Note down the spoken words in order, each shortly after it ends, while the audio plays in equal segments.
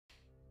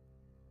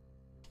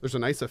There's a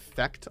nice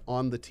effect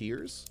on the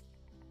tears.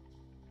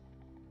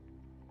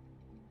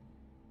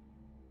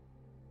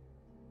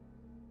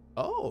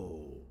 Oh.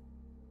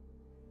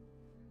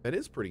 That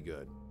is pretty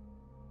good.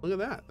 Look at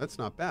that. That's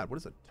not bad. What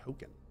is a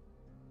token?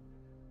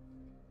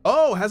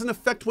 Oh, has an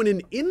effect when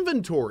in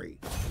inventory.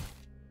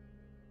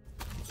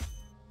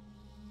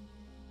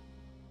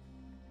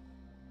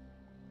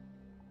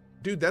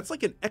 Dude, that's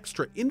like an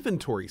extra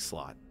inventory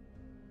slot.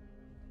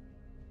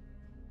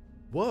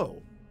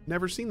 Whoa.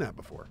 Never seen that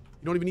before.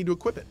 You don't even need to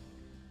equip it.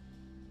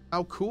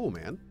 How cool,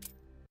 man.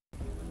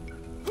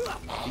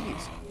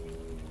 Jeez.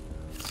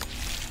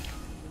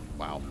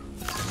 Wow.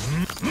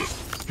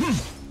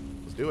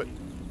 Let's do it.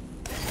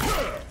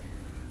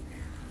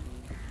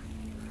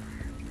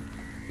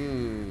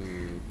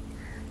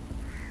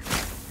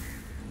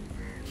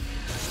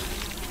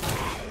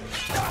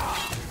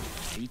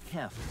 Be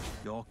careful,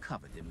 you're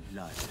covered in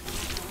blood.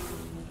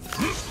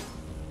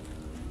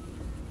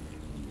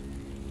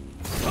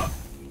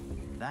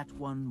 That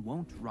one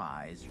won't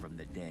rise from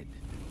the dead.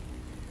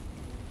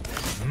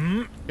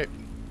 Okay.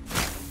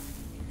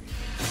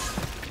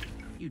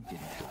 You didn't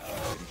have to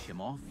finish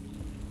him off.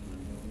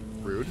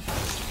 Rude.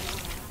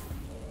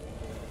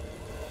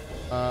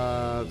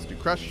 Let's do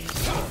crush.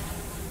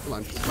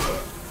 Lunge.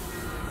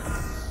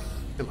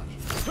 And lunge.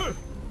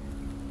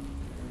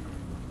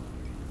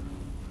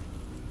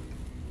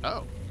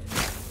 Oh.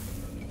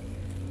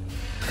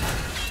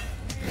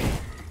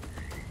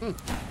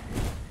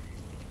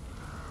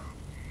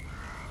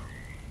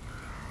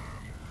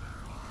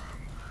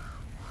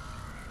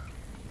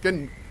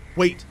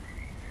 Wait.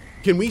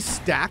 Can we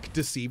stack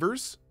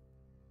deceivers?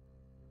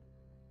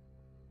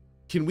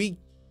 Can we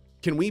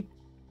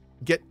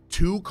get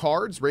 2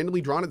 cards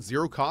randomly drawn at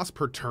 0 cost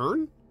per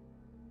turn?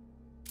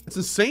 It's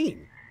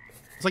insane.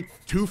 It's like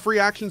 2 free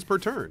actions per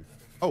turn.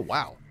 Oh,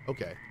 wow.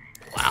 Okay.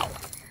 Wow.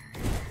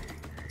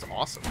 That's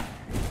awesome.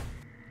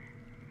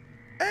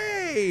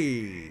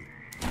 Hey!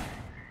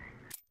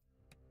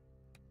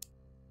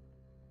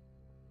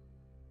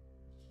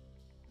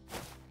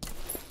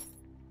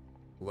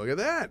 Look at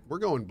that. We're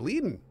going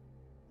bleeding.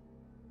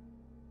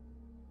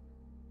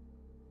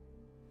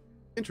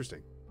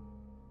 Interesting.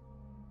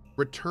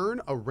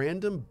 Return a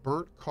random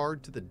burnt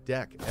card to the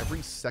deck every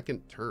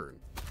 2nd turn.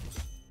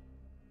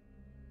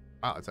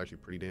 Wow, that's actually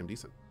pretty damn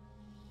decent.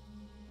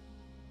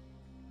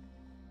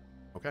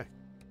 Okay.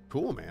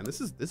 Cool, man.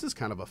 This is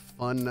kind of a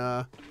fun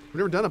we've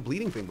never done a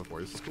bleeding thing before.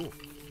 This is cool.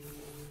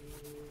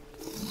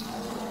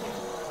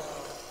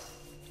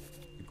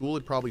 The ghoul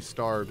had probably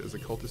starved as the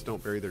cultists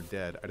don't bury their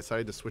dead. I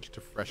decided to switch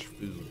to fresh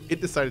food.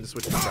 It decided to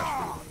switch to fresh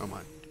food. Oh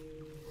my.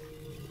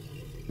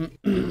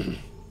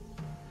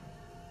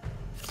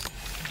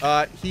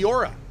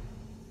 Hiora.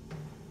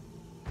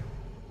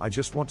 I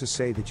just want to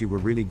say that you were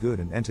really good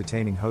and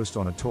entertaining host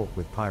on a talk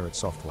with Pirate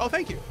Software. Oh,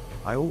 thank you.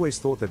 I always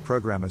thought that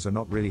programmers are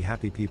not really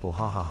happy people,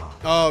 ha ha ha.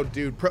 Oh,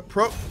 dude,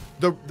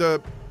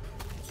 the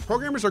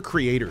programmers are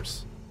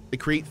creators. They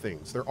create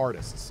things. They're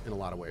artists in a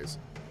lot of ways.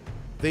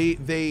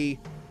 They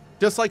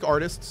just like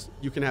artists,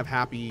 you can have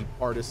happy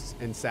artists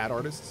and sad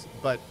artists,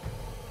 but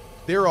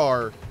there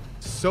are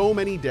so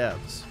many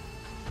devs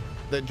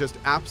that just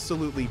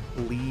absolutely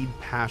bleed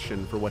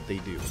passion for what they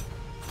do.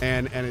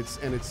 And it's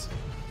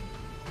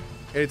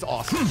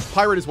awesome.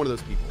 Pirate is one of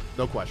those people,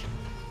 no question.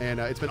 And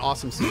it's been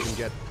awesome seeing him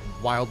get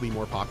wildly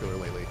more popular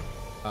lately.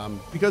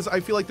 Because I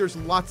feel like there's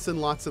lots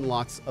and lots and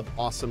lots of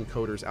awesome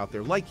coders out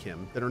there like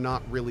him that are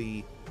not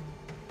really,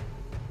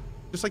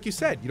 just like you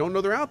said, you don't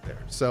know they're out there.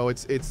 So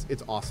it's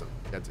awesome.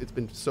 It's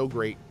been so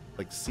great,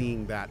 like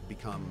seeing that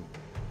become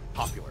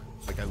popular.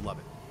 Like I love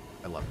it.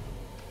 I love it.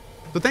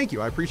 So thank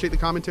you. I appreciate the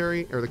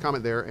commentary or the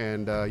comment there.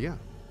 And yeah,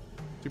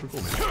 super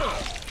cool, man.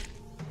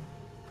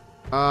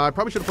 I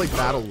probably should have played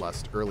Battle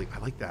Lust early. I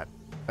like that.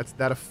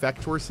 That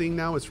effect we're seeing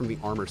now is from the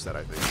armor set,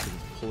 I think. It's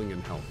pulling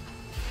in health.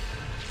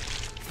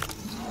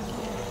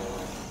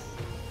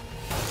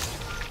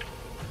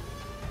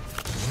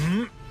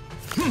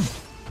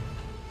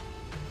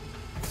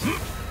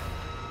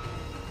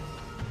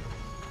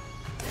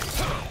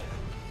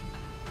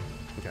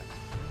 Okay.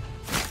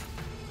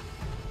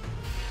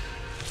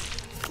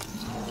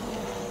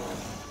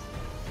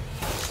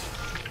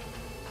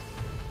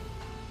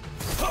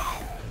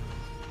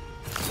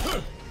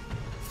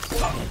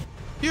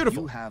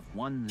 Beautiful. You have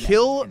one less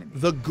Kill enemy.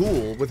 the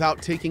ghoul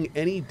without taking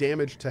any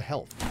damage to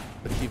health.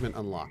 Achievement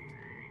unlocked.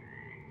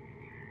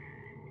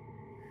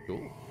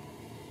 Cool.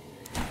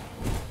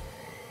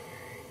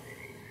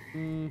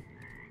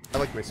 I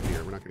like my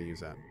spear. We're not going to use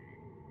that.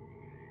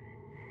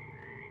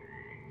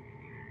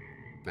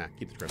 Nah,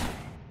 keep the crystal.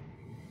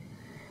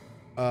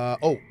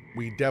 Oh,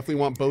 we definitely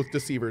want both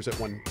deceivers at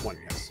one.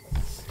 Yes.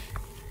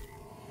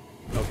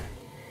 Okay.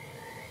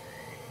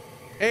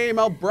 Hey,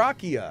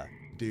 Malbrachia,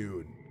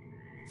 dude.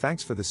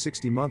 Thanks for the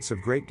 60 months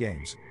of great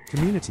games,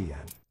 community,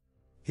 and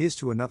here's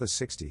to another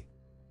 60.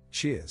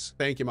 Cheers.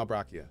 Thank you,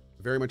 Malbrachia.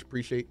 Very much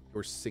appreciate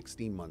your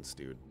 60 months,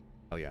 dude.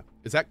 Hell yeah.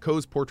 Is that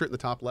Cohh's portrait in the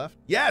top left?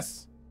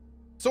 Yes!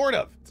 Sort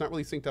of. It's not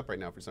really synced up right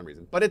now for some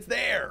reason, but it's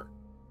there.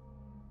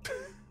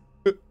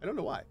 I don't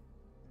know why.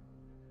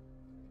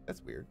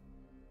 That's weird.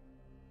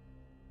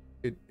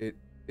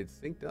 It's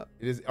synced up.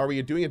 It is. Are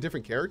we doing a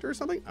different character or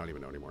something? I don't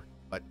even know anymore.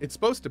 But it's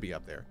supposed to be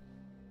up there.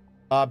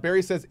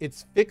 Barry says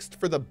it's fixed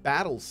for the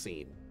battle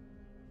scene.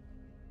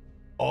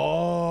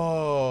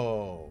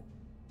 Oh.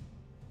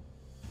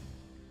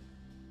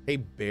 Hey,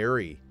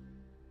 Barry.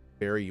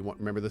 Barry, you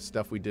remember the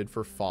stuff we did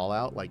for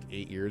Fallout like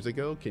 8 years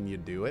ago? Can you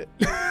do it?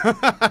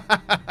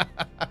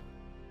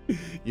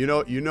 you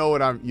know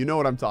what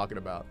I'm talking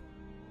about.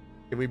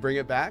 Can we bring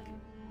it back?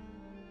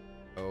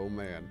 Oh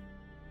man.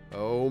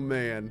 Oh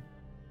man.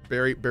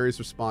 Barry's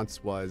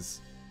response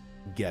was,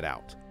 get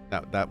out.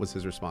 That was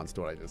his response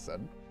to what I just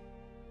said.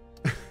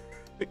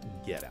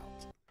 Get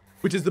out.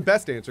 Which is the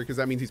best answer, because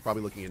that means he's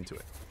probably looking into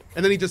it.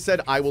 And then he just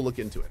said, I will look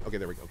into it. Okay,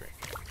 there we go. Great.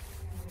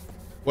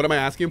 What am I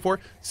asking him for?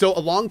 So a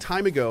long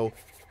time ago,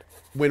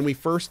 when we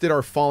first did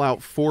our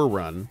Fallout 4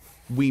 run,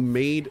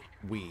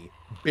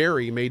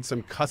 Barry made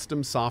some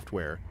custom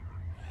software.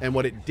 And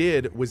what it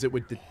did was it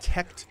would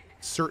detect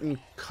certain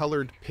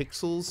colored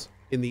pixels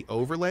in the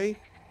overlay,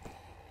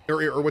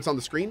 or what's on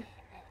the screen.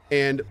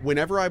 And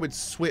whenever I would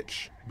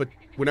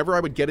whenever I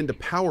would get into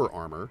power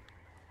armor,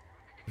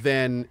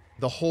 then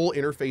the whole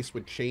interface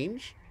would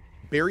change.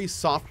 Barry's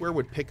software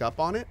would pick up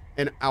on it,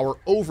 and our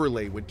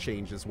overlay would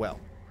change as well.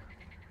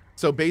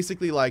 So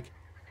basically, like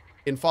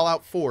in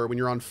Fallout 4, when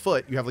you're on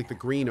foot, you have like the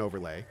green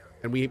overlay,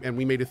 and we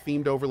made a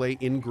themed overlay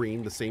in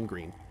green, the same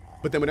green.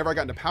 But then whenever I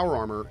got into power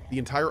armor, the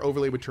entire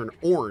overlay would turn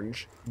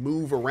orange,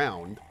 move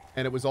around,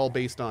 and it was all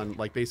based on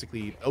like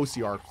basically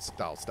OCR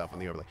style stuff on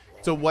the overlay.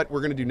 So what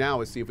we're gonna do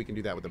now is see if we can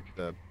do that with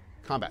the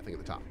combat thing at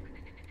the top.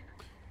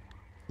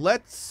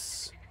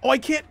 Oh, I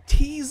can't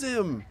tease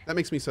him. That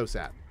makes me so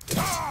sad.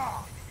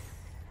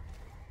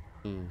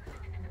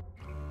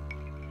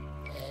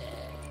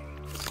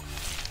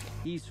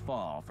 He's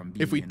far from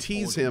being if we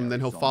tease him, then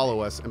he'll follow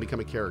us and become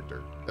a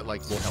character that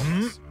like will help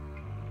us.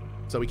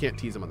 So we can't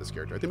tease him on this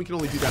character. I think we can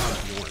only do that on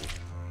Bjorn.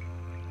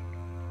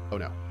 Oh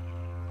no.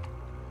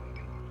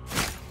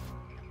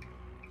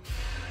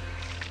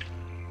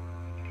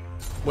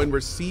 When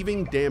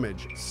receiving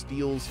damage,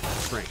 steals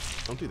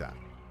strength. Don't do that.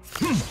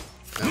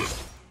 No.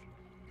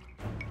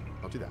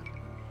 Don't do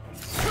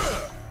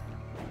that.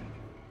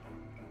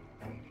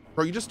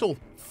 Bro, you just stole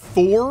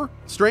 4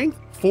 strength?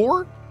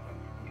 4?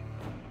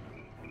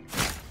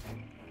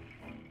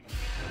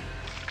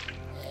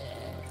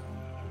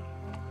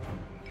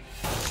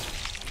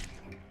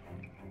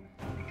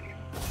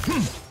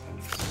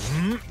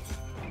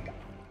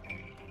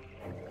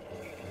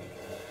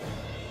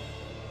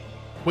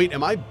 Wait,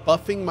 am I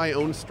buffing my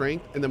own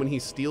strength, and then when he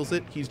steals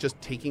it, he's just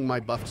taking my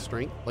buffed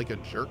strength like a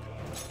jerk?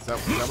 Is that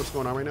what's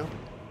going on right now?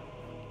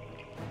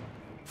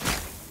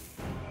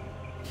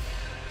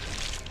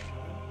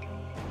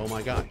 Oh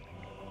my god.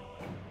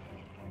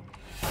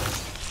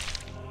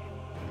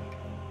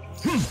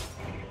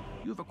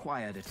 You've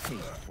acquired a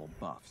taste for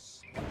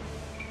buffs.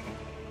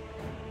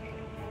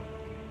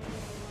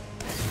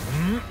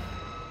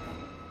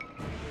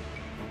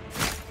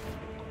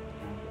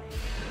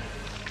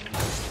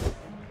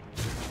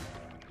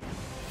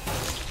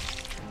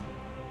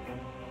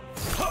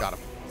 Got him.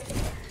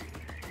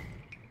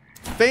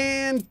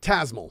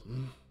 Phantasmal.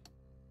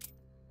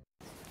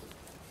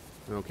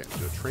 Okay,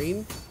 so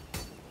train.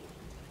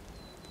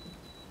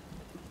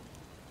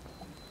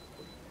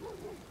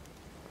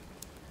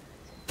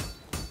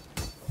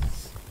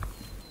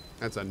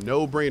 That's a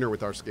no-brainer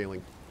with our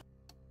scaling.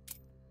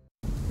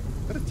 Is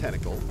that a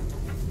tentacle?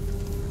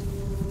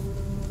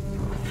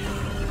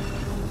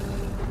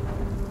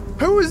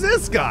 Who is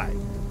this guy?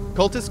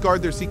 Cultists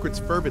guard their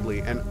secrets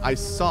fervidly, and I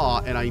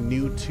saw and I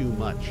knew too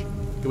much.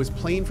 It was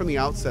plain from the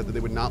outset that they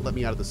would not let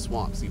me out of the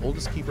swamps. The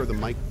oldest keeper of the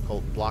Mike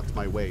cult blocked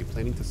my way,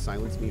 planning to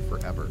silence me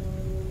forever.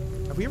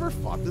 Have we ever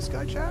fought this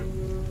guy, chat?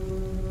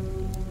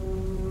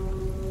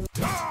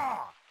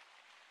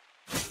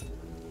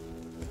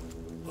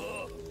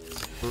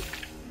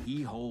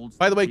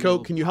 By the way,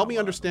 Cohh, can you help me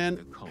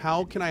understand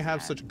how can I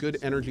have such good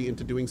energy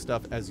into doing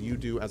stuff as you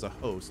do as a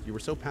host? You were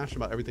so passionate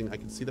about everything. I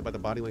can see that by the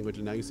body language,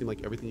 and now you seem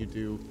like everything you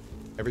do,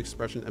 every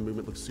expression and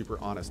movement looks super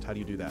honest. How do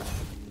you do that?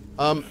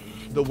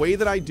 The way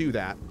that I do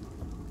that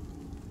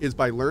is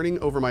by learning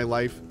over my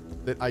life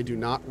that I do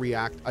not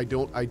react. I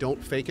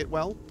don't fake it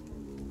well.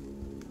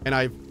 And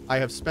I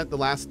have spent the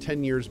last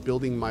 10 years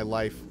building my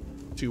life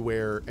to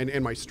where,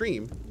 and my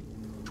stream,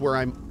 to where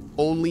I'm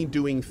only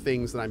doing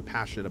things that I'm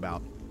passionate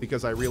about,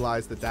 because I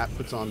realize that that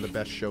puts on the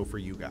best show for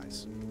you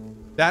guys.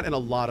 That and a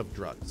lot of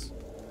drugs.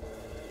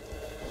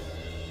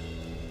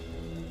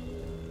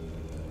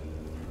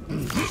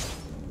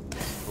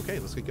 Okay,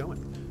 let's get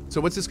going. So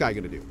what's this guy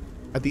gonna do?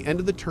 At the end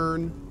of the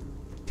turn,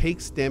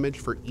 takes damage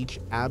for each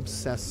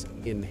abscess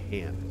in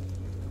hand.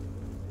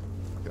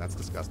 Okay, that's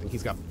disgusting.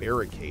 He's got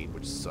barricade,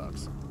 which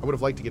sucks. I would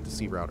have liked to get to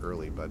Sea Route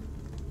early, but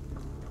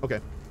okay.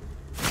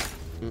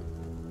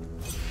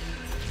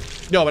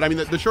 No, but I mean,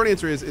 the short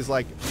answer is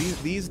like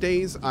these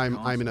days I'm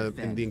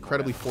in the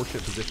incredibly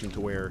fortunate position to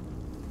where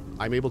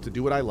I'm able to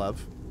do what I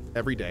love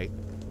every day.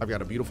 I've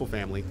got a beautiful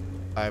family.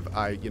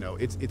 You know,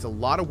 it's a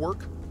lot of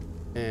work,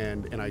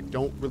 and I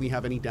don't really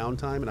have any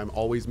downtime, and I'm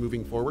always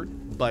moving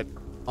forward. But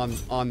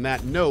on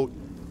that note,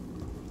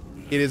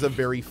 it is a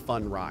very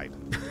fun ride.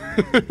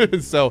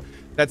 So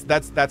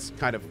that's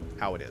kind of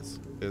how it is.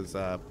 Is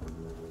a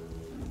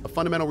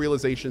fundamental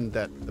realization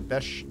that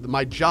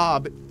my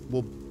job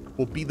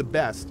will be the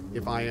best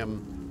if I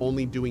am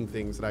only doing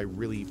things that I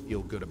really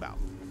feel good about.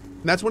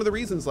 And that's one of the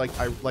reasons, like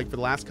for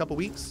the last couple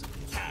weeks,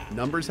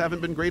 numbers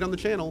haven't been great on the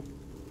channel,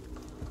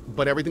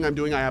 but everything I'm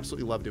doing, I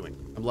absolutely love doing.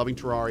 I'm loving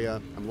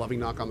Terraria. I'm loving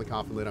Knock on the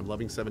Coffin Lid. I'm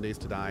loving 7 Days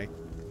to Die.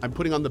 I'm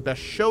putting on the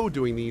best show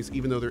doing these,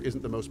 even though there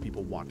isn't the most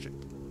people watching.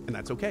 And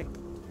that's okay.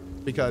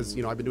 Because,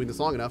 you know, I've been doing this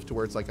long enough to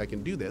where it's like I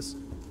can do this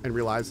and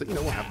realize that, you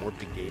know, we'll have more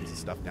big games and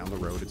stuff down the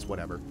road. It's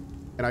whatever.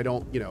 And I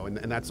don't, you know, and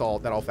that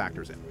all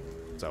factors in.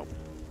 So,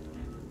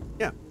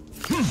 yeah.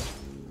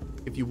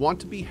 If you want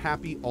to be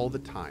happy all the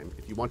time,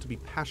 if you want to be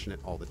passionate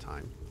all the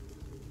time,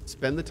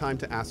 spend the time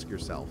to ask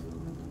yourself,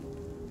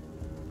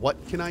 what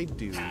can I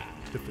do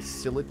to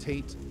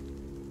facilitate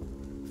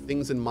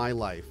things in my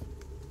life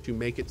to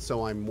make it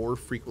so I'm more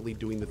frequently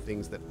doing the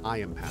things that I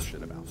am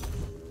passionate about?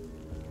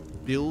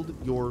 Build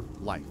your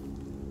life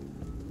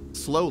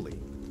slowly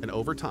and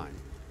over time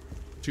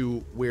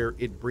to where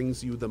it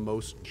brings you the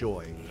most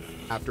joy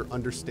after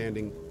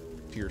understanding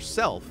to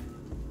yourself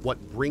what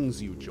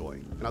brings you joy.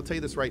 And I'll tell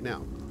you this right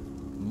now,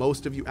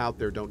 most of you out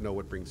there don't know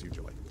what brings you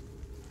joy.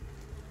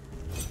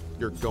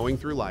 You're going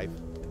through life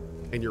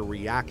and you're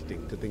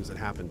reacting to things that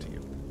happen to you.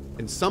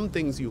 And some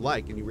things you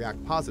like and you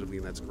react positively,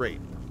 and that's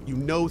great. You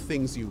know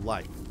things you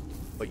like,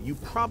 but you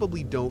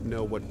probably don't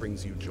know what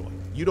brings you joy.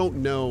 You don't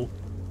know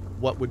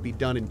what would be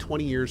done in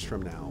 20 years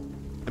from now.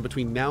 And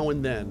between now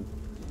and then,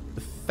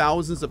 the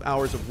thousands of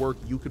hours of work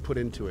you could put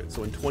into it.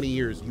 So in 20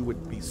 years, you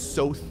would be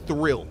so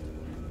thrilled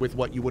with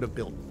what you would have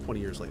built 20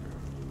 years later.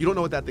 You don't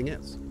know what that thing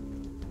is,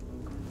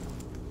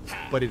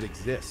 but it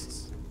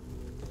exists.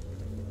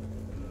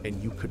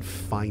 And you could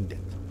find it.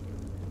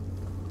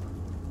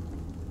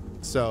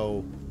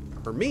 So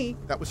for me,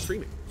 that was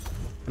streaming.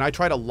 And I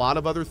tried a lot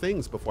of other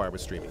things before I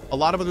was streaming. A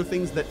lot of other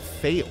things that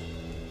failed.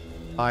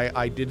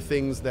 I did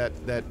things that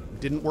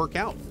didn't work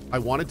out. I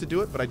wanted to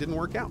do it, but I didn't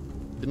work out.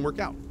 Didn't work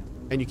out.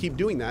 And you keep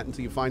doing that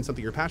until you find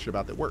something you're passionate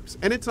about that works.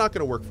 And it's not going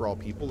to work for all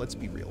people. Let's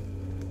be real.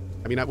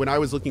 I mean, when I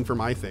was looking for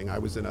my thing, I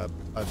was in an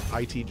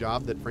IT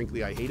job that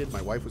frankly I hated.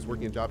 My wife was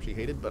working a job she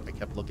hated, but I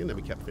kept looking and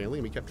we kept failing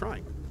and we kept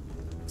trying.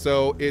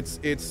 So it's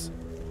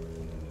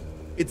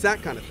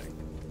that kind of thing.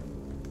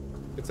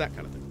 It's that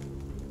kind of thing.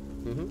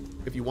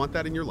 If you want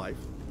that in your life,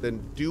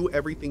 then do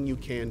everything you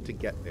can to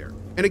get there.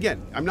 And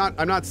again, I'm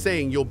not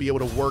saying you'll be able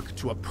to work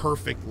to a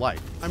perfect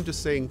life. I'm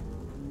just saying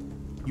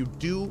you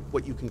do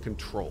what you can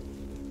control,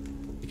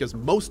 because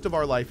most of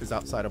our life is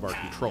outside of our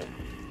control.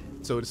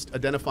 So it's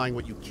identifying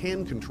what you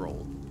can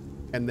control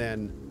and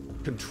then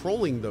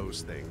controlling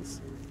those things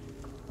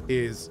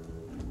is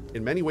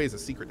in many ways a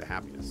secret to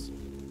happiness.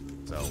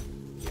 So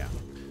yeah.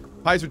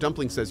 Pizer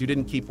Dumpling says you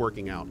didn't keep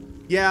working out.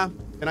 Yeah,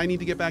 and I need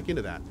to get back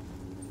into that.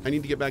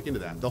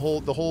 The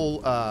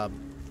whole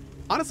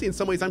honestly, in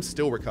some ways, I'm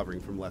still recovering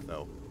from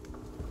Letho,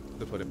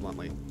 to put it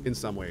bluntly. In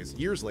some ways,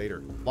 years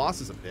later,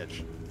 loss is a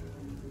bitch,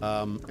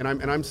 and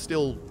I'm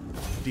still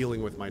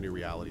dealing with my new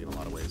reality in a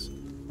lot of ways.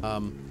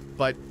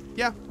 But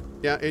yeah,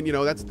 and you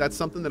know that's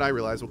something that I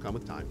realize will come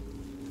with time,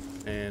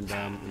 and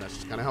that's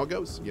just kind of how it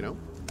goes, you know.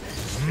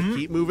 You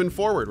keep moving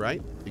forward,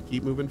 right? You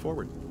keep moving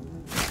forward.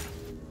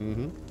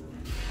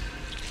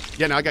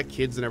 Yeah, now I got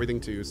kids and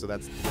everything too, so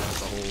that's, you know,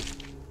 that's a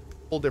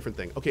whole different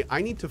thing. Okay,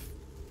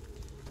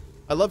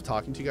 I love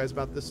talking to you guys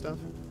about this stuff,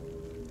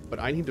 but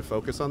I need to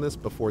focus on this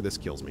before this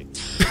kills me.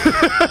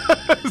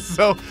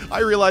 So I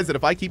realize that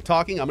if I keep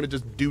talking, I'm going to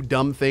just do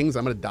dumb things.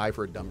 I'm going to die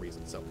for a dumb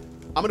reason. So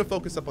I'm going to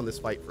focus up on this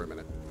fight for a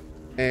minute,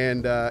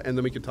 and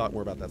then we can talk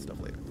more about that stuff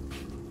later.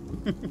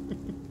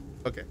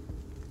 Okay.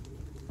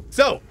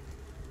 So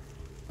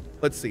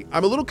let's see.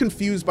 I'm a little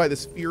confused by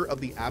this fear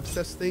of the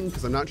abscess thing,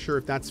 because I'm not sure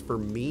if that's for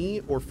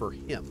me or for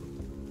him.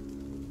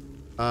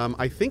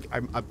 I think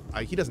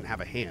he doesn't have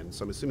a hand,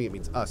 so I'm assuming it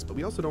means us, but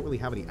we also don't really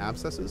have any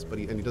abscesses, but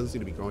he doesn't seem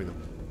to be growing them.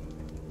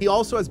 He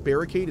also has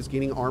Barricade, is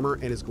gaining armor,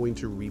 and is going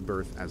to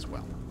rebirth as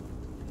well.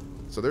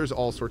 So there's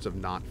all sorts of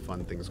not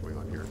fun things going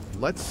on here.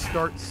 Let's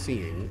start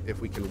seeing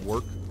if we can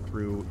work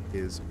through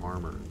his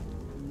armor.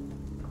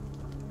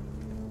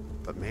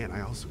 But man,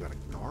 I also got a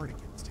guard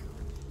against him.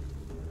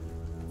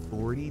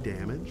 40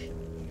 damage?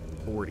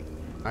 40.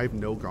 I have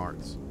no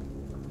guards.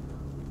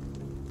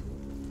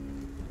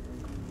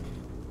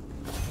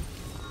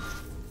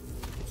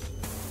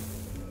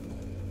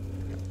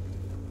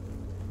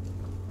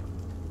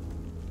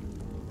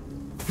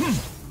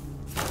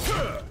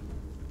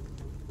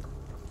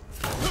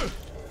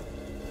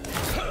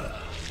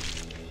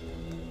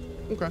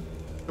 Okay,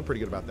 I'm pretty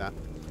good about that.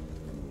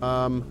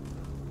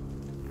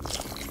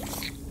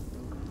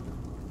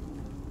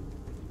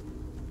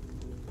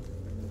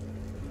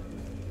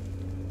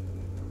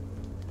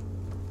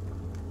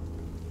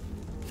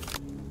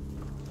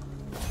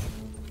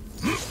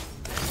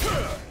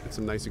 Get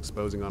some nice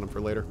exposing on him for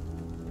later. All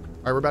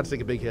right, we're about to take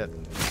a big hit.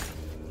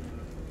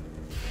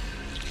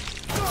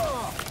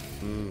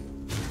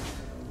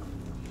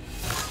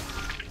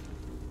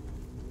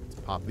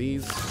 Pop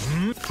these.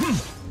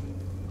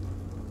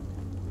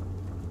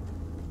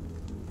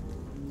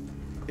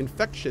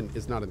 Infection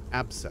is not an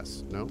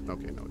abscess. No?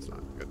 Okay, no, it's not.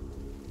 Good.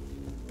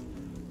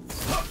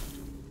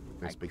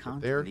 Nice big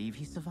hit there. Believe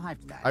he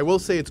survived that. I will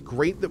say it's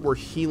great that we're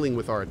healing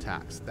with our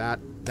attacks.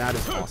 That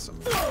is awesome.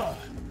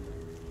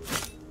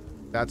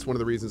 That's one of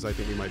the reasons I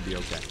think we might be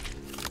okay.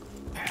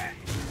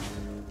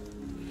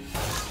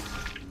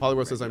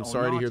 Polyworld says, I'm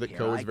sorry to hear that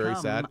Cohh is very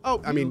sad.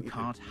 Oh, I mean,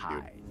 can't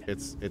hide.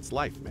 It's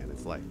life, man.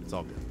 It's life. It's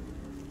all good.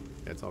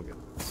 It's all good.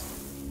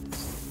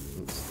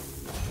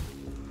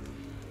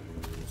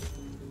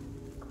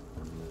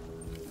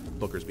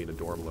 Booker's being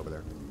adorable over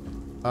there.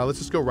 Let's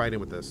just go right in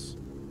with this.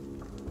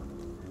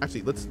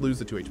 Actually, let's lose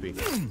the 2 HP.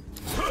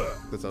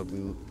 That's a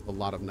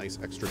lot of nice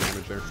extra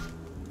damage there.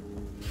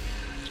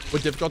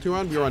 What difficulty are we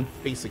on? We are on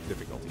basic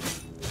difficulty.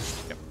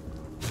 Yep.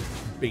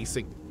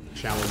 Basic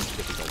challenge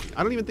difficulty.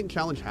 I don't even think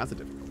challenge has a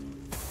difficulty.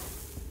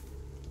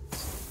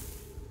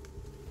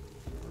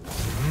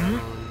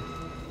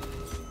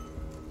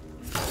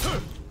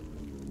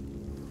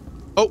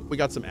 Oh, we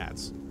got some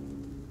ads.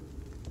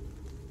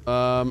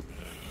 We're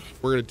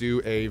gonna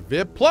do a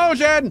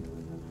Viplosion!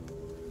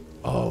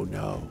 Oh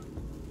no.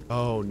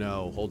 Oh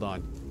no, hold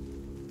on.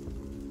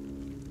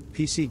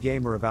 PC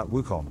Gamer about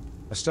Wukong.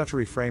 A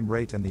stuttery frame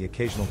rate and the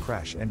occasional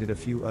crash ended a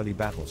few early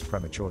battles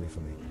prematurely for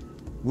me.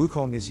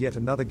 Wukong is yet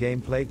another game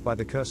plagued by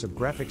the curse of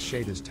graphics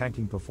shaders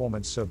tanking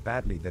performance so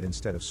badly that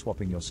instead of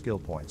swapping your skill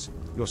points,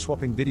 you're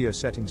swapping video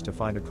settings to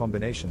find a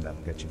combination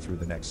that'll get you through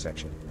the next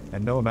section,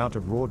 and no amount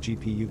of raw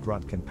GPU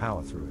grunt can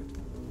power through it.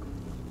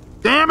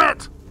 Damn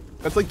it!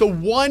 That's like the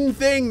one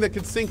thing that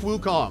could sink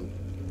Wukong.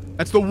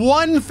 That's the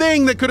one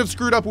thing that could have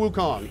screwed up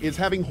Wukong, is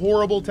having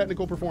horrible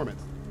technical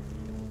performance.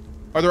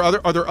 Are there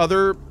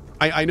other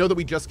I know that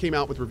we just came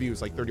out with reviews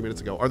like 30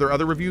 minutes ago. Are there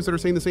other reviews that are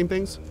saying the same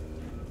things?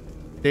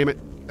 Damn it.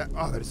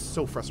 Oh, that is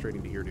so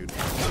frustrating to hear, dude.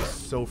 That is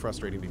so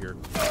frustrating to hear.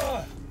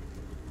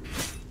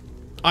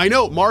 I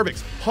know,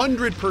 Marvix,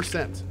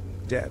 100%.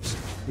 Devs,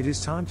 it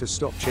is time to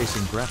stop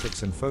chasing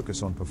graphics and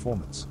focus on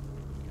performance.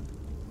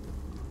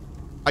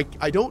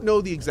 I don't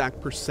know the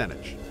exact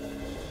percentage,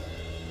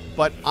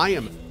 but I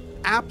am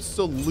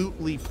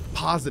absolutely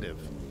positive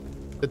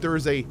that there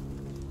is a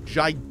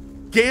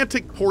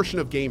gigantic portion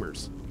of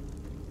gamers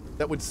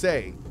that would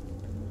say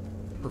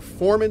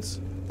performance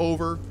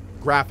over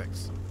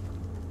graphics.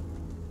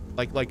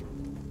 Like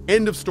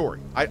end of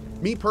story.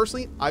 Me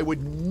personally, I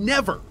would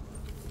never,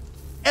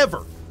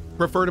 ever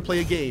prefer to play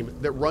a game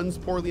that runs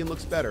poorly and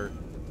looks better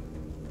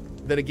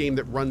than a game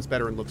that runs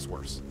better and looks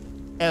worse.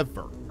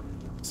 Ever.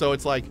 So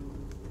it's like,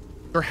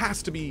 there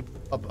has to be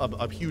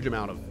a huge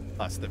amount of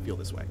us that feel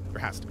this way. There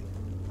has to be.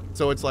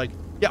 So it's like,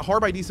 yeah,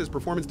 Harb ID says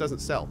performance doesn't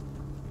sell.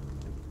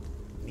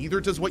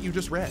 Neither does what you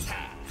just read.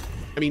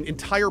 I mean,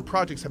 entire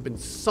projects have been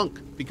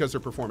sunk because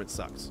their performance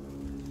sucks.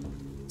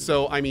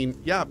 So, I mean,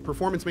 yeah,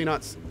 performance may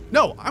not...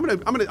 No, I'm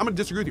gonna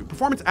disagree with you.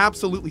 Performance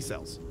absolutely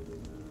sells.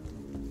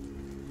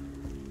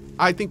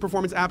 I think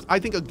I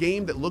think a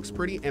game that looks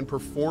pretty and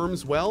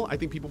performs well, I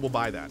think people will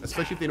buy that,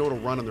 especially if they know it'll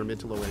run on their mid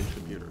to low range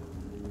computer.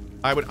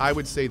 I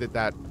would say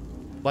that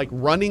like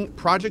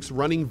projects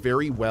running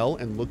very well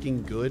and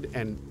looking good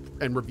and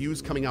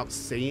reviews coming out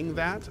saying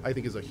that, I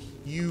think is a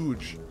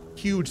huge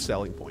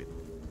selling point.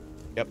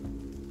 Yep.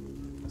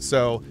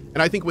 So,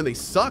 and I think when they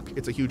suck,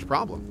 it's a huge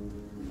problem.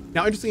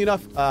 Now, interestingly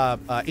enough,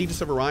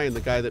 Aegis of Orion, the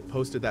guy that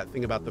posted that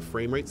thing about the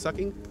frame rate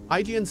sucking,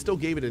 IGN still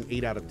gave it an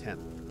 8 out of 10.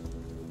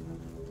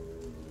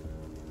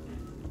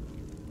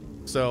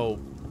 So,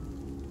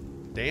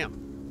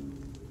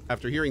 damn.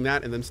 After hearing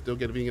that and then still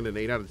giving it an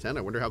 8 out of 10,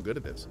 I wonder how good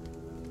it is.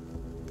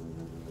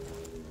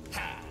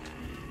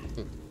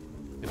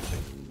 Interesting.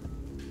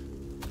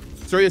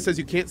 Soria says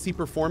you can't see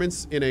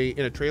performance in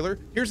a trailer.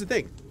 Here's the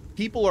thing.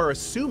 People are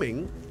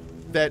assuming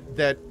that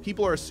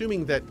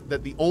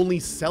the only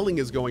selling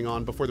is going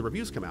on before the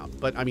reviews come out.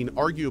 But I mean,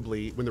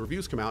 arguably, when the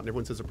reviews come out and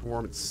everyone says the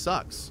performance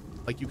sucks,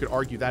 like you could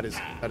argue that is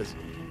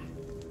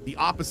the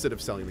opposite of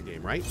selling the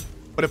game, right?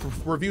 But if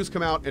reviews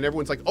come out and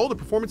everyone's like, oh, the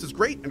performance is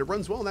great and it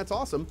runs well and that's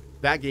awesome,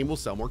 that game will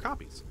sell more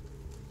copies.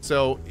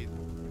 So,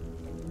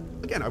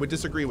 again, I would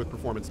disagree with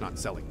performance not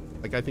selling.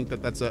 Like, I think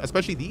that's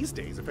especially these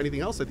days. If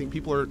anything else, I think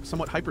people are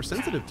somewhat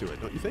hypersensitive to it,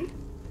 don't you think?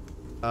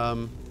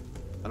 I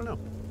don't know.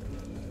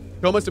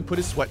 Cohh must have put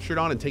his sweatshirt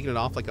on and taken it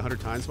off like 100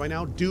 times by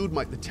now. Dude,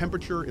 the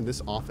temperature in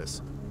this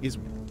office is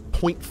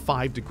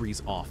 0.5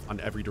 degrees off on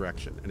every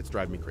direction, and it's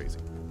driving me crazy.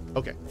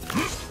 Okay.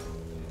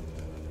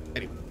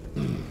 Anyway.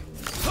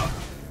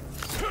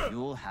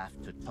 You'll have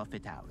to tough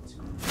it out.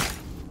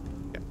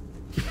 Yeah.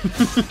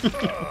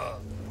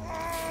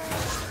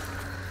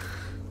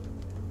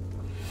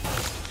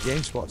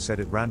 GameSpot said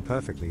it ran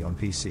perfectly on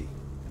PC.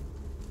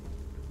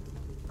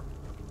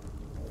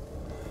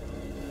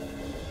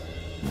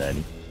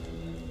 Nani?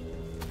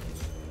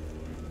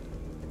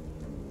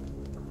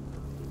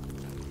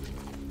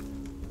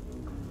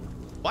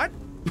 What?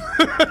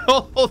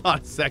 Hold on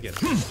a second.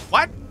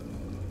 What?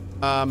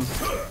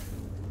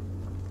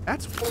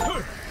 That's...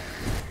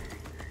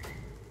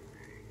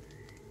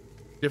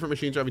 Different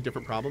machines are having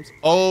different problems.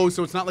 Oh,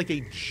 so it's not like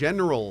a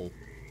general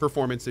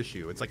performance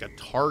issue. It's like a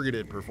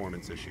targeted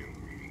performance issue.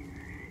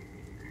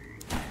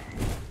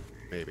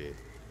 Maybe.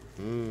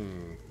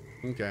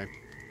 Okay.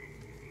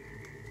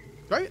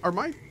 Right?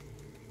 What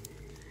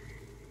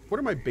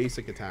are my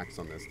basic attacks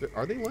on this?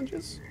 Are they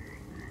lunges?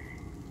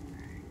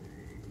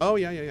 Oh,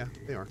 yeah.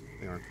 They are.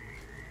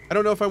 I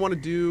don't know if I want to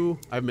do...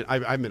 I've been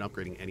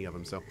upgrading any of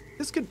them, so...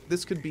 This could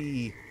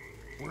be...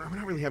 We're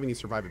not really having any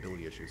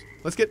survivability issues.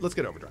 Let's get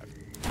overdrive.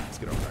 Let's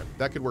get overdrive.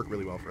 That could work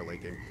really well for a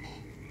late game.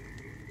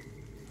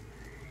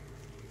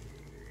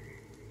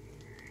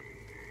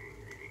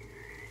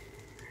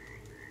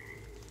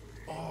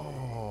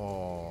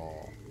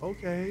 Oh,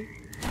 okay.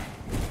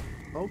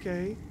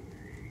 Okay.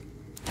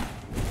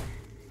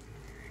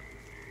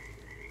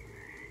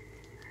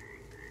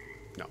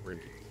 No, we're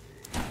gonna keep.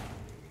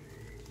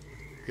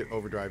 Get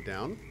overdrive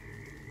down.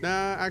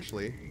 Nah,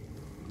 actually.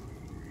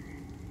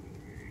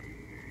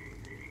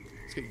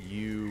 Let's get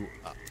you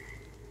up.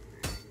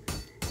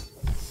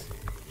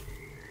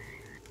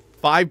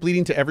 5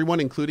 bleeding to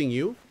everyone, including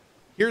you.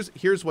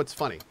 Here's what's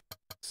funny.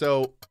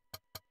 So,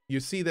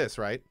 you see this,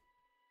 right?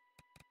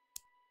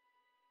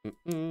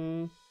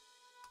 And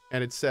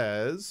it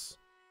says...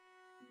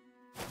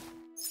 There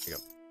you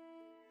go.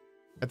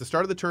 At the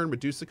start of the turn,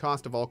 reduce the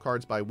cost of all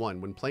cards by 1.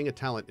 When playing a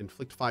talent,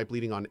 inflict 5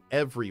 bleeding on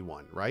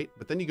everyone, right?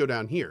 But then you go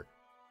down here.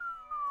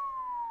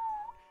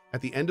 At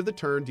the end of the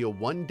turn, deal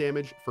 1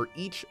 damage for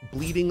each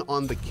bleeding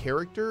on the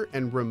character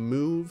and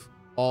remove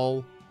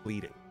all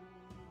bleeding.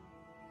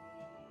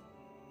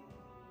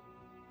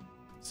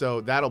 So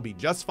that'll be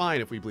just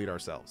fine if we bleed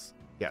ourselves.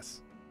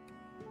 Yes.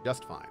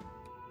 Just fine.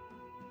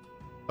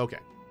 Okay.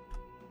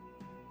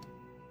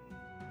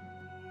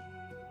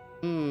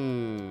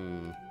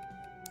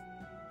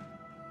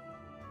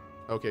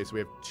 Okay, so we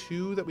have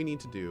 2 that we need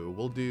to do.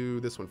 We'll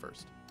do this one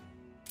first.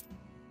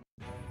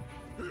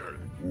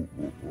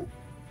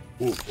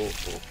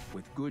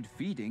 With good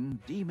feeding,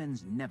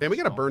 demons never. Man, we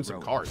gotta stop burn some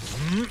growing. cards.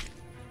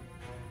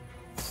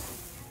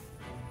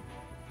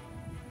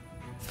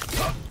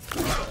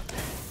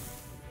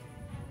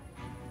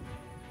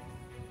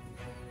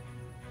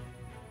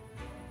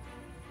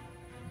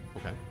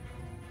 Okay.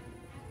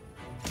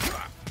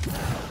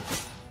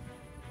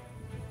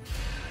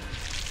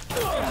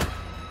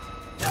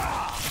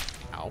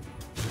 Ow.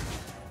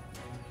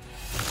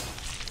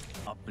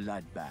 A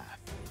bloodbath.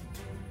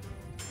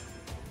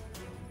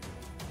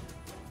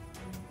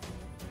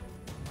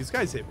 These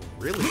guys hit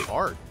really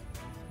hard.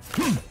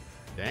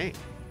 Dang.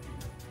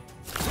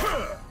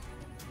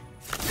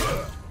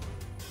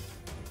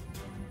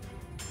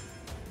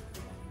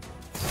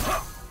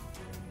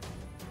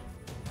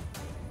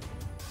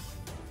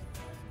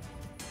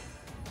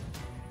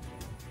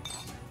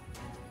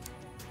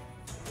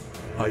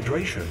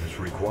 Hydration is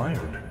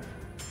required.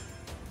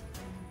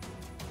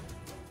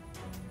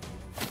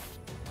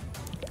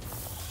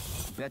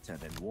 Better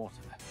than water.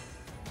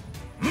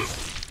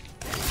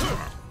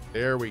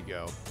 There we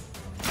go.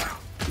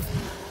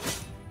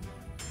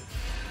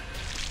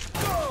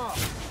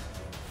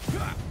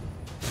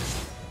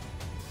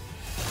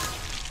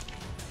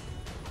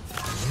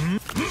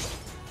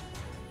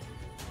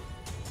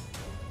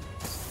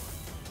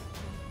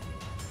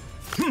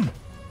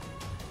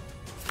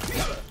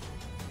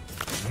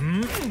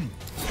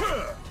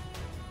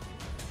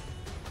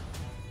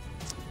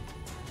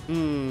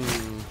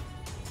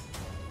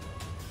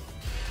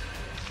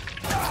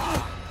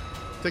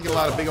 Taking a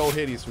lot of big old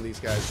hitties from these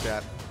guys,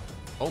 chat.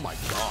 Oh my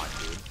god,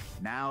 dude.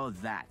 Now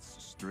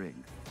that's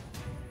strength.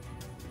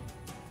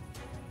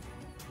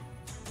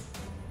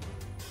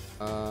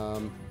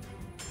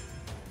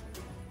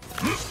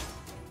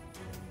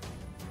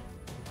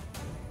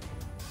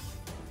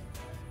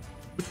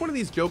 Which one of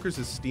these jokers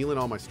is stealing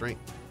all my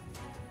strength?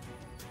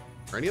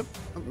 Are any of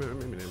them? Oh,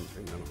 maybe none of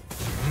them.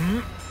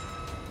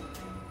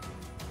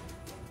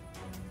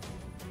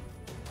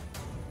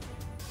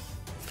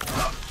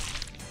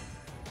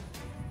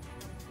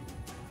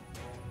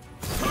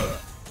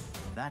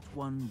 That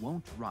one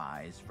won't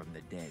rise from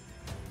the dead.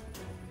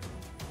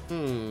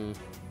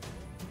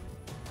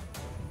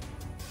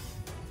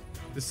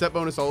 This set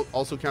bonus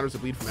also counters a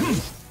bleed from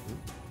enemies.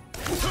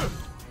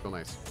 Real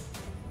nice.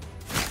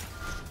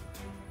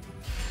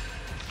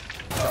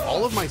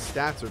 All of my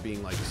stats are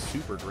being like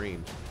super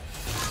drained.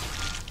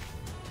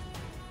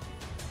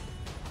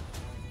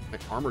 My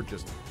armor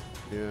just,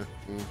 yeah,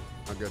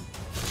 not good.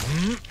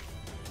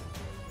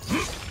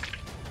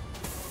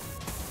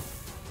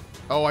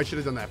 Oh, I should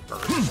have done that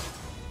first.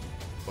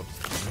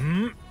 Whoops.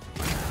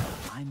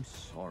 I'm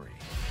sorry.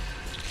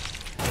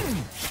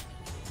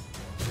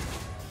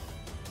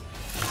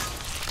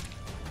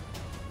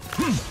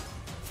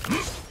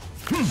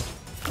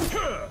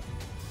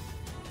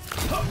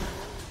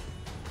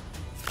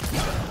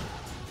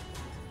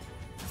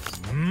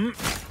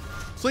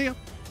 See ya.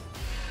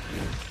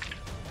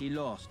 He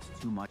lost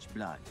too much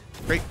blood.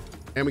 Great.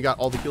 And we got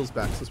all the kills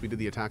back since we did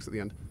the attacks at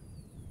the end.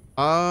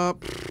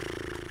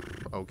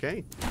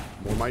 Okay.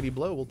 More mighty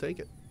blow, we'll take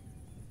it.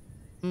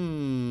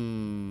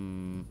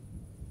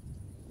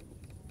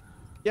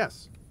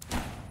 Yes.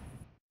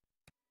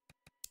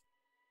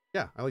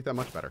 Yeah, I like that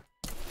much better.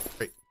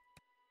 Great.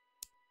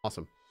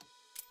 Awesome.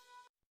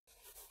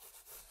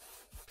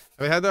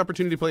 Have I had the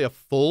opportunity to play a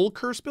full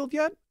curse build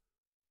yet?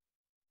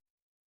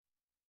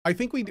 I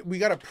think we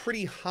got a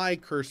pretty high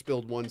curse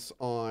build once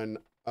on,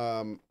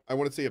 I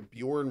want to say a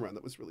Bjorn run.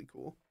 That was really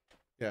cool.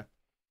 Yeah.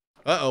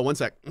 Uh-oh, one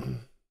sec.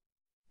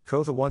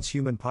 Cohh, the once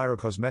human pyro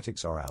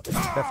cosmetics are out.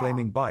 The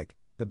flaming bike.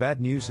 The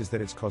bad news is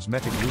that it's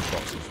cosmetic loot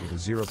boxes with a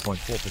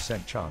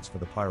 0.4% chance for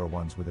the pyro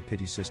ones with a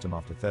pity system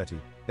after 30,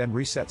 then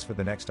resets for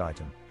the next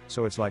item.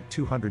 So it's like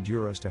 200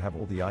 euros to have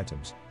all the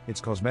items.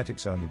 It's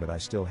cosmetics only, but I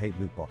still hate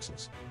loot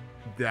boxes.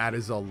 That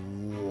is a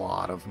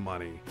lot of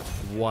money.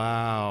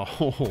 Wow.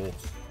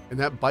 And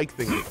that bike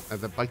thing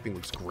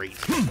looks great.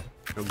 I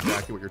know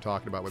exactly what you're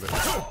talking about with it.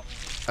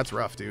 That's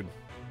rough, dude.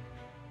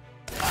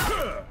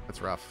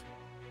 That's rough.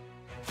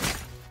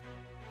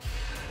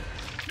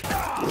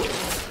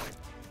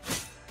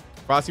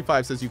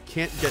 Frosty5 says you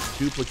can't get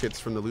duplicates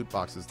from the loot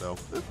boxes, though.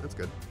 That's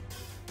good.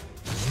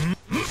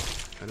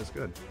 That is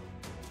good.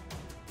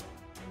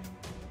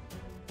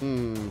 I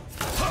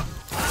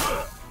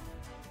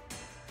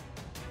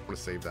want to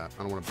save that.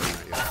 I don't want to burn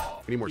that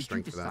yet. We need more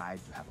strength for that.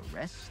 To have a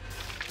rest?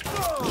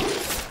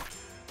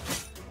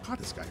 God,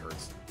 this guy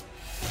hurts.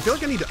 I feel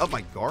like I need to up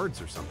my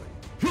guards or something.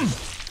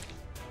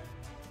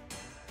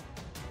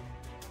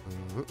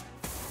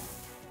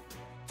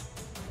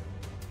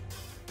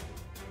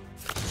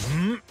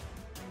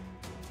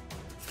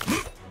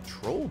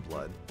 Troll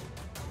blood.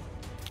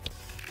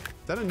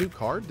 Is that a new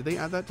card? Did they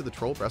add that to the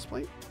troll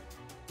breastplate?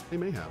 They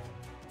may have.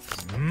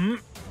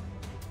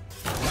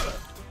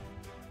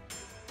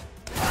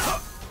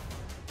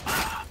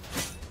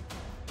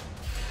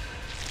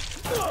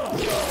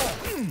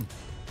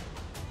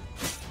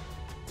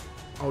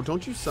 Oh,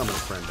 don't you summon a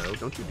friendo.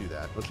 Don't you do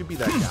that. Don't you be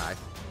that guy.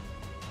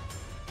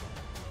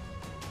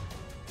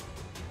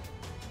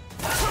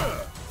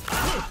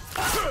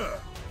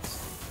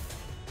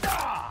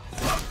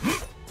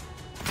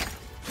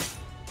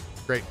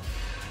 Great.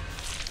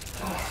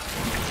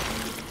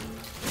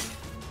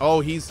 Oh,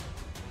 he's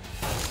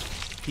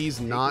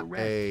not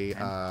a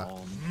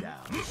uh-oh.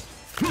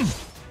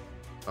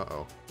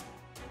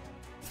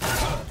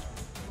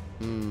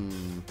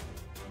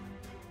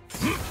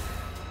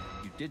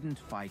 You didn't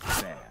fight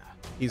fair.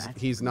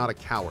 He's not a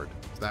coward.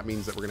 So that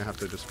means that we're gonna have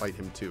to just fight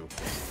him too.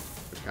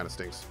 Which kind of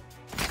stinks.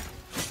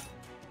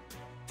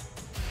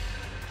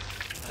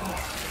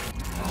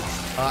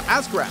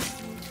 Asgraf.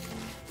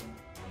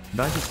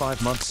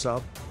 95 months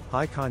sub.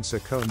 Hi kind Sir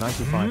Cohh,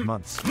 95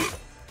 months.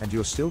 And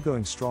you're still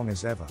going strong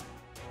as ever.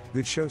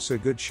 Good show, sir,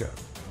 good show.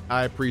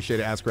 I appreciate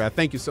it, Asgraf.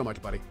 Thank you so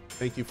much, buddy.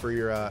 Thank you for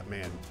your,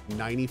 man,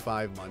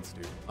 95 months,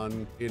 dude.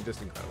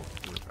 Just incredible.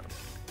 Incredible.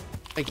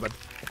 Thank you, bud.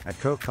 At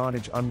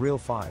CohhCarnage, Unreal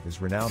 5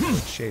 is renowned for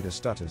its shader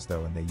stutters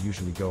though, and they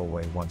usually go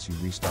away once you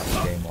restart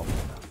the game often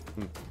enough.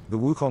 The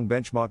Wukong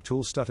benchmark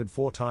tool stuttered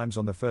 4 times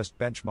on the first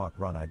benchmark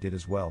run I did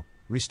as well.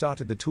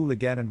 Restarted the tool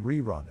again and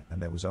rerun it, and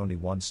there was only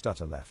 1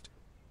 stutter left.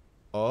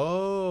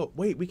 Oh,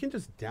 wait, we can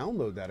just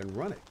download that and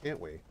run it, can't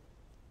we?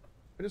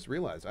 I just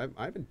realized I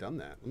haven't done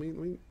that.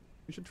 We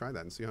should try that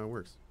and see how it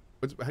works.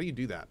 How do you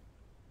do that?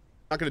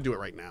 Not gonna do it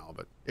right now,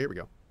 but here we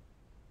go.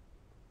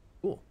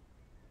 Cool.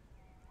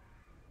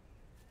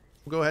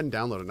 We'll go ahead and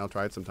download it and I'll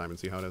try it sometime and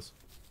see how it is.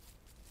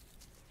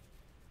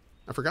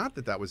 I forgot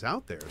that was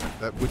out there.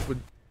 Which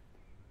would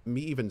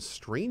be even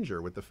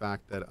stranger with the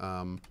fact that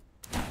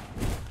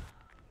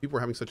people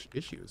were having such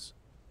issues.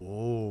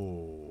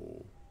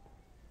 Oh.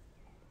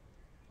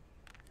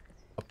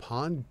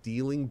 Upon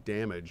dealing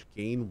damage,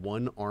 gain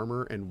 1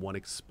 armor and 1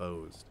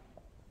 exposed.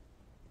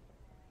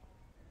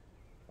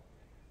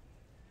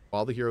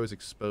 While the hero is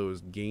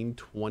exposed, gain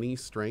 20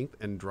 strength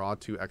and draw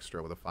 2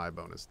 extra with a 5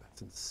 bonus.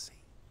 That's insane.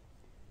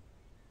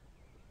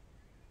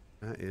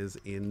 That is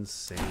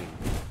insane.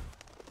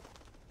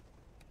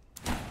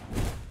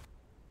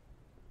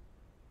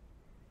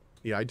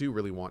 Yeah, I do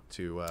really want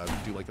to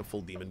do like a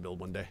full demon build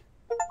one day.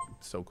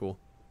 It's so cool.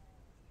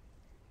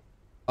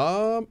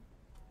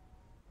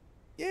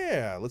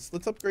 Yeah,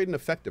 let's upgrade an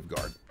effective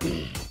guard.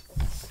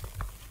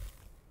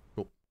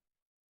 Cool.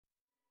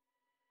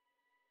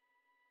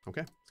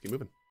 Okay, let's keep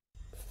moving.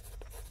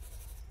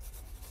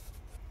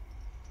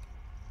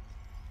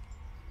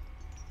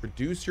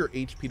 Reduce your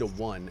HP to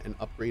 1 and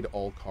upgrade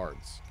all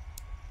cards.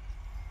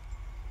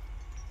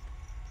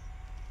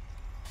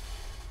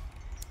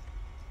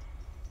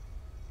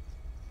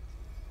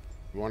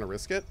 You want to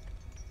risk it?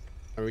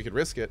 I mean, we could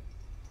risk it.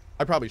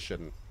 I probably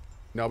shouldn't.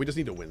 No, we just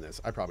need to win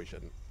this. I probably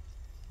shouldn't.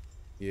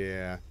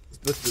 Yeah,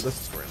 let's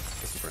destroy him.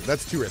 Let's destroy him.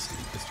 That's too risky.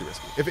 It's too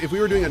risky. If we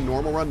were doing a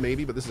normal run,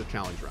 maybe, but this is a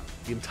challenge run.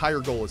 The entire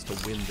goal is to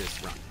win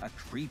this run. A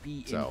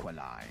creepy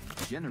inquiline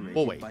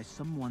generated by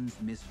someone's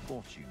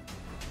misfortune.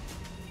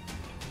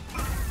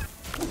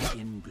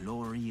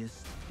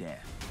 Inglorious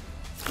death.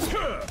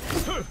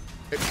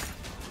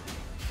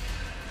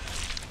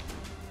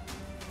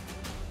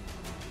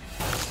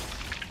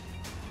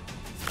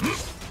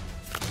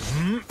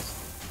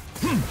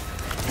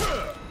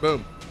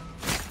 Boom.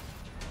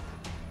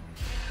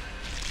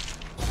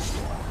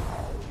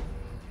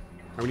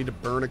 we need to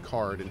burn a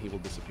card and he will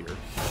disappear.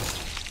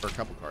 Or a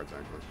couple cards,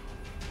 actually.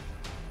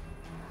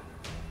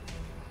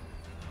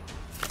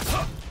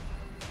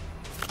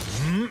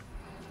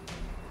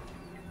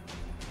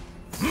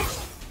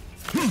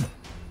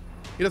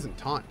 He doesn't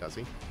taunt, does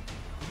he?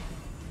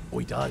 Oh,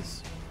 he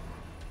does.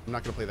 I'm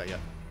not going to play that yet.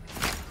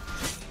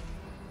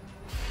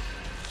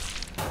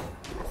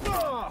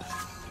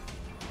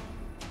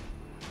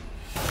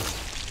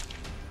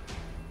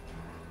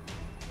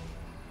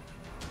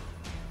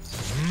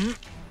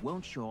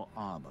 Won't your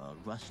armor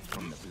rust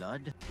from the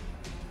blood?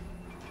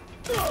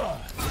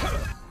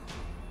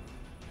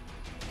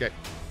 Okay.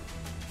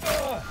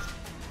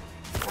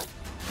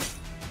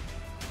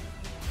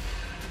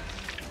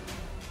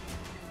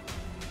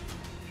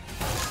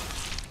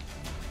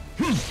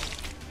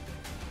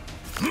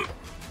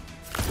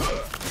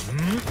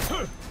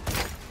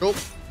 Cool.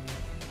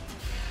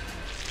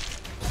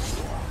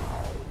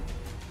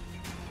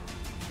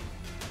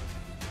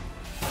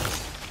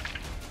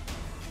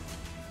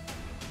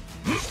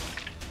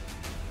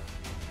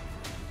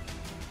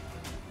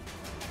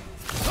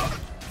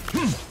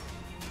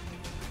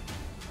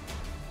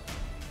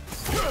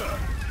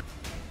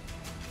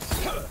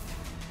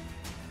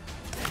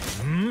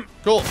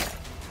 Cool.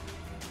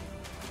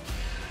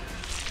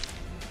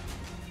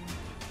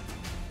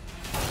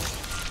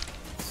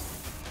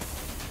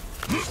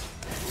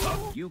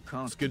 You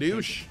can't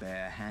Skadoosh.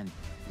 bare hand.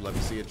 Love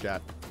to see it,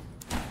 chat.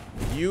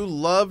 You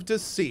love to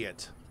see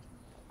it.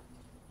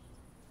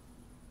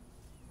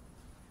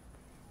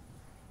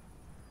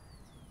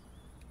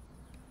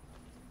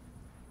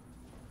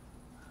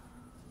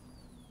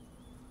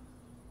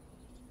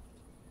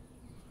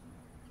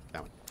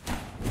 That one.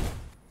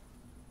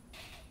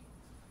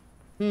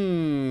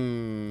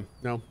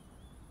 No.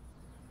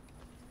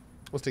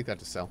 Let's take that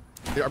to sell.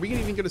 Are we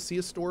even going to see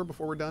a store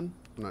before we're done?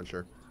 I'm not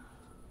sure.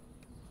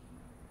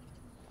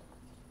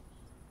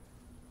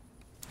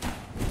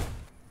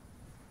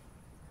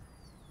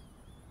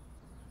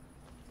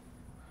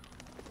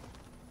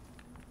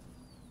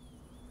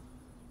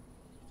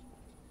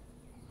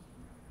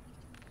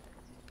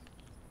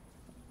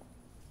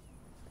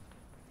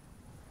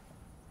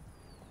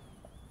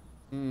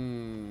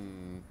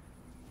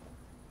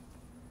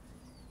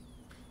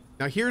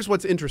 Now here's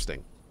what's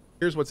interesting.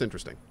 Here's what's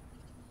interesting.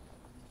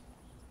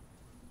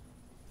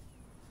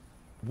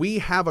 We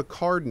have a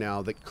card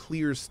now that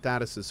clears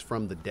statuses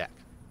from the deck.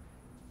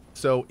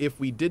 So if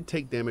we did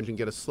take damage and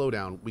get a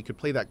slowdown, we could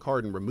play that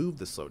card and remove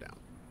the slowdown.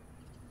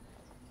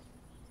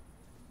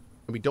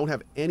 And we don't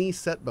have any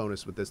set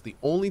bonus with this. The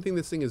only thing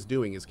this thing is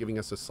doing is giving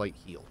us a slight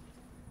heal.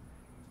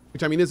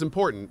 Which, I mean, is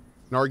important.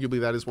 And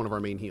arguably that is one of our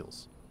main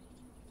heals.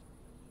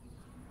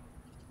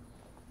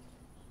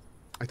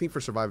 I think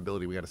for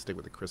survivability, we got to stick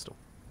with the crystal,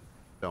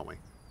 don't we?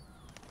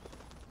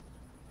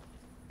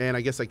 And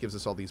I guess that gives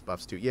us all these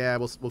buffs too. Yeah,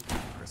 we'll keep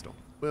the crystal.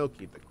 We'll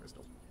keep the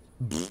crystal.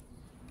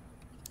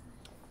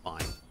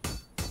 Fine.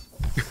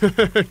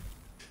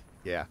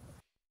 Yeah.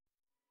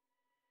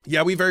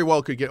 Yeah, we very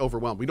well could get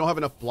overwhelmed. We don't have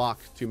enough block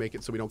to make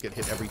it so we don't get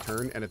hit every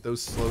turn. And if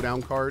those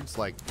slowdown cards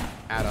like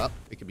add up,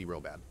 it could be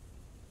real bad.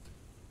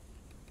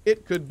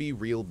 It could be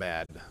real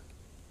bad.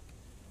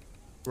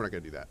 We're not gonna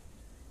do that.